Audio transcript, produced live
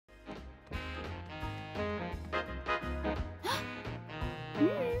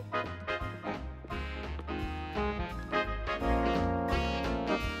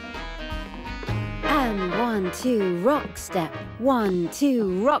1, 2, rock step. 1,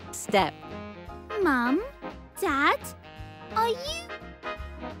 2, rock step. Mum, Dad, are you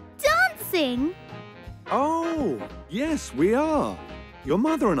dancing? Oh, yes, we are. Your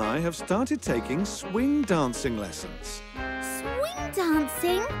mother and I have started taking swing dancing lessons. Swing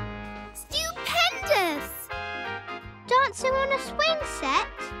dancing? Stupendous! Dancing on a swing set?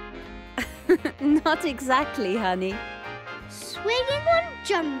 Not exactly, honey. Swinging on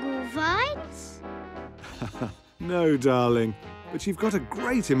jungle vines? No, darling, but you've got a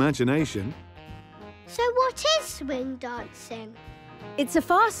great imagination. So what is swing dancing? It's a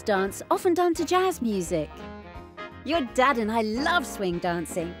fast dance often done to jazz music. Your dad and I love swing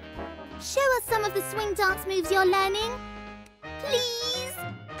dancing. Show us some of the swing dance moves you're learning. Please?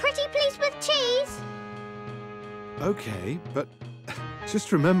 Pretty please with cheese? OK, but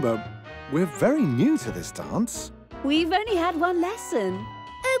just remember, we're very new to this dance. We've only had one lesson.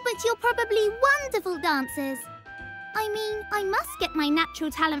 Oh, but you're probably wonderful dancers. I mean, I must get my natural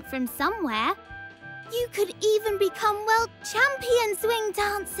talent from somewhere. You could even become world champion swing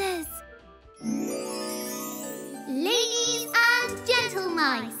dancers. Ladies and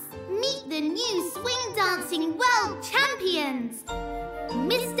gentlemen, meet the new swing dancing world champions,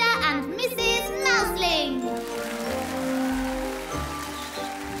 Mr. and Mrs. Mouseling.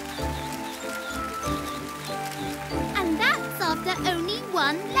 And that's after only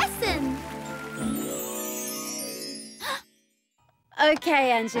one lesson.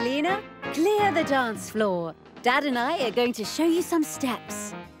 OK, Angelina, clear the dance floor. Dad and I are going to show you some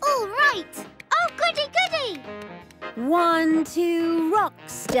steps. All right. Oh, goody, goody! 1, 2, rock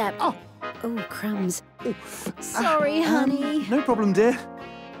step. Oh, crumbs. Sorry, honey. No problem, dear.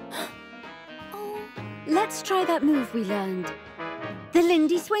 Let's try that move we learned. The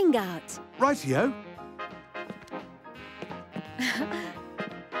Lindy swing out. Rightio.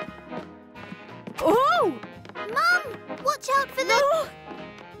 Oh! Mum, watch out for the...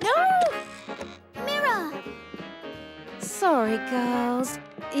 No! mirror. Sorry, girls.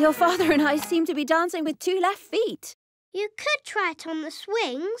 Your father and I seem to be dancing with 2 left feet. You could try it on the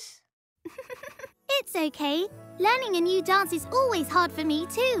swings. It's okay. Learning a new dance is always hard for me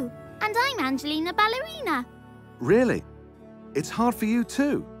too. And I'm Angelina Ballerina. Really? It's hard for you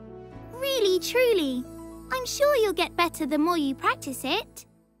too? Really, truly. I'm sure you'll get better the more you practice it.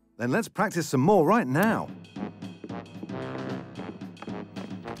 Then let's practice some more right now.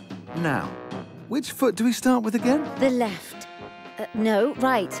 Now, which foot do we start with again? The left. No,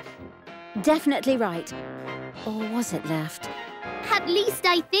 right. Definitely right. Or was it left? At least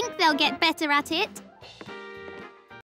I think they'll get better at it.